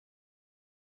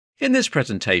In this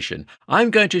presentation,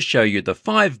 I'm going to show you the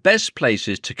 5 best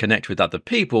places to connect with other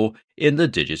people in the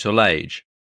digital age.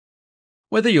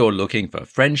 Whether you're looking for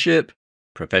friendship,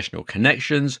 professional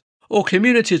connections, or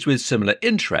communities with similar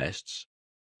interests,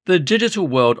 the digital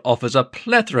world offers a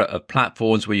plethora of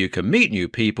platforms where you can meet new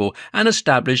people and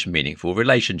establish meaningful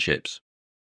relationships.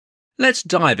 Let's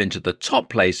dive into the top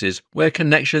places where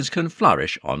connections can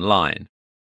flourish online.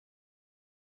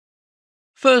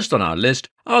 First on our list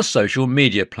are social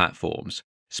media platforms,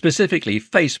 specifically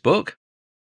Facebook,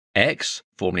 X,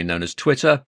 formerly known as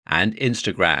Twitter, and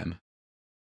Instagram.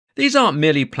 These aren't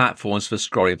merely platforms for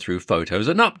scrolling through photos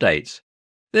and updates.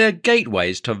 They're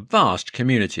gateways to vast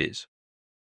communities.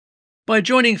 By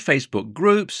joining Facebook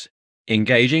groups,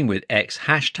 engaging with X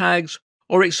hashtags,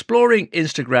 or exploring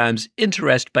Instagram's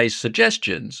interest-based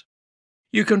suggestions,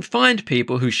 you can find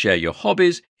people who share your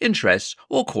hobbies, interests,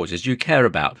 or causes you care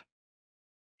about.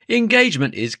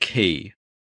 Engagement is key.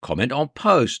 Comment on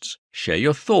posts, share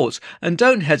your thoughts, and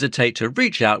don't hesitate to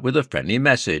reach out with a friendly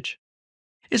message.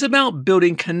 It's about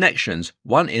building connections,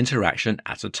 one interaction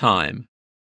at a time.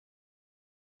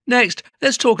 Next,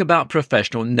 let's talk about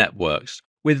professional networks,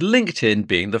 with LinkedIn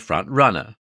being the front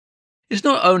runner. It's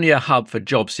not only a hub for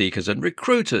job seekers and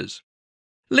recruiters.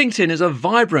 LinkedIn is a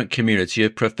vibrant community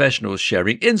of professionals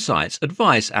sharing insights,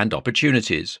 advice, and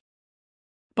opportunities.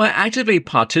 By actively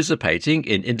participating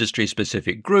in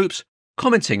industry-specific groups,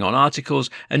 commenting on articles,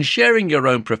 and sharing your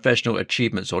own professional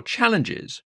achievements or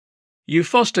challenges, you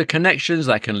foster connections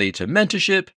that can lead to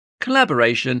mentorship,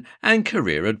 collaboration, and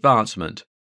career advancement.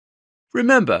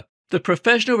 Remember, the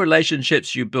professional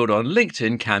relationships you build on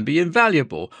LinkedIn can be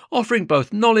invaluable, offering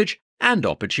both knowledge and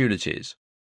opportunities.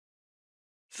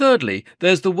 Thirdly,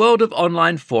 there's the world of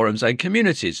online forums and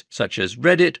communities such as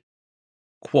Reddit,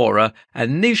 Quora,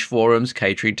 and niche forums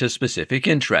catering to specific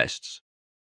interests.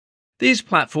 These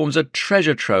platforms are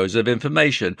treasure troves of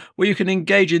information where you can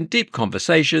engage in deep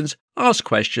conversations, ask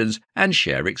questions, and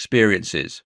share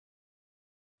experiences.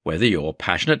 Whether you're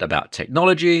passionate about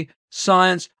technology,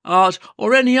 science, art,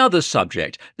 or any other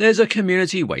subject, there's a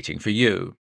community waiting for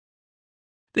you.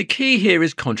 The key here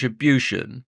is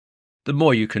contribution. The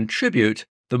more you contribute,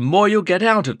 the more you'll get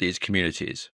out of these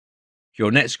communities. Your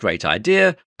next great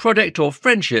idea, project, or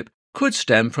friendship could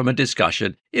stem from a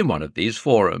discussion in one of these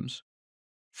forums.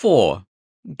 4.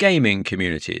 Gaming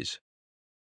communities.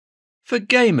 For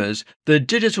gamers, the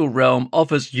digital realm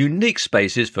offers unique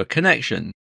spaces for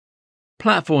connection.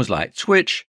 Platforms like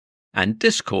Twitch and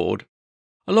Discord,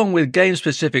 along with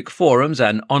game-specific forums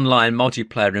and online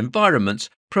multiplayer environments,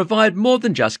 provide more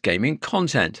than just gaming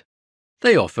content.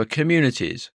 They offer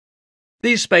communities.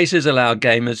 These spaces allow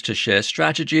gamers to share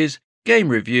strategies, game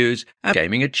reviews, and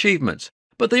gaming achievements,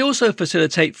 but they also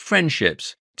facilitate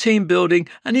friendships, team building,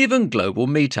 and even global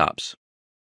meetups.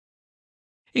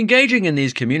 Engaging in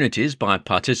these communities by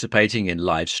participating in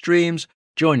live streams,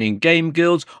 joining game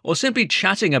guilds, or simply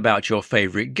chatting about your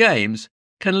favorite games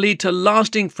can lead to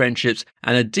lasting friendships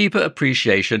and a deeper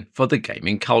appreciation for the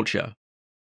gaming culture.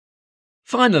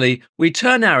 Finally, we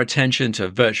turn our attention to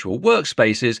virtual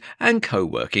workspaces and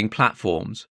co-working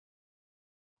platforms.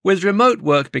 With remote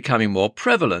work becoming more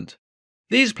prevalent,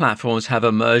 these platforms have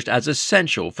emerged as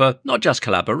essential for not just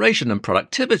collaboration and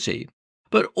productivity,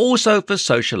 but also for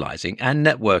socializing and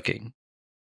networking.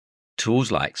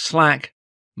 Tools like Slack,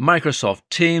 Microsoft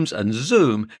Teams, and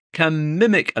Zoom can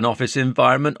mimic an office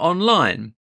environment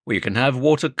online, where you can have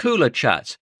water cooler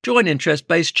chats, join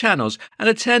interest-based channels, and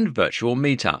attend virtual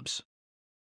meetups.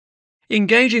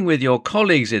 Engaging with your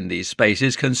colleagues in these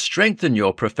spaces can strengthen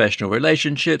your professional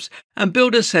relationships and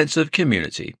build a sense of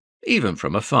community, even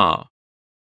from afar.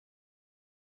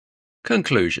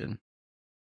 Conclusion.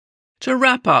 To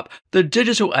wrap up, the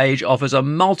digital age offers a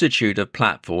multitude of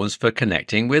platforms for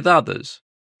connecting with others,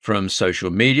 from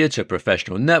social media to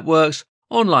professional networks,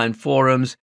 online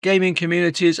forums, gaming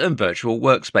communities, and virtual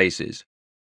workspaces.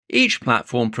 Each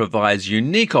platform provides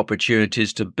unique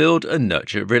opportunities to build and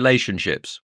nurture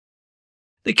relationships.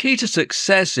 The key to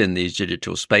success in these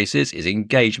digital spaces is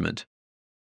engagement.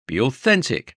 Be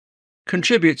authentic,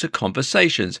 contribute to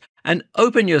conversations, and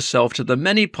open yourself to the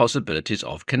many possibilities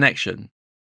of connection.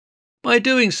 By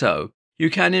doing so, you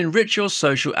can enrich your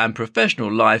social and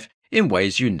professional life in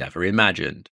ways you never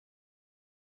imagined.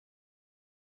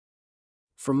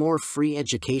 For more free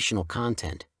educational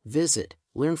content, visit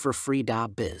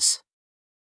learnforfree.biz.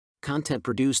 Content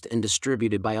produced and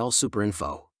distributed by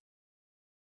AllSuperInfo.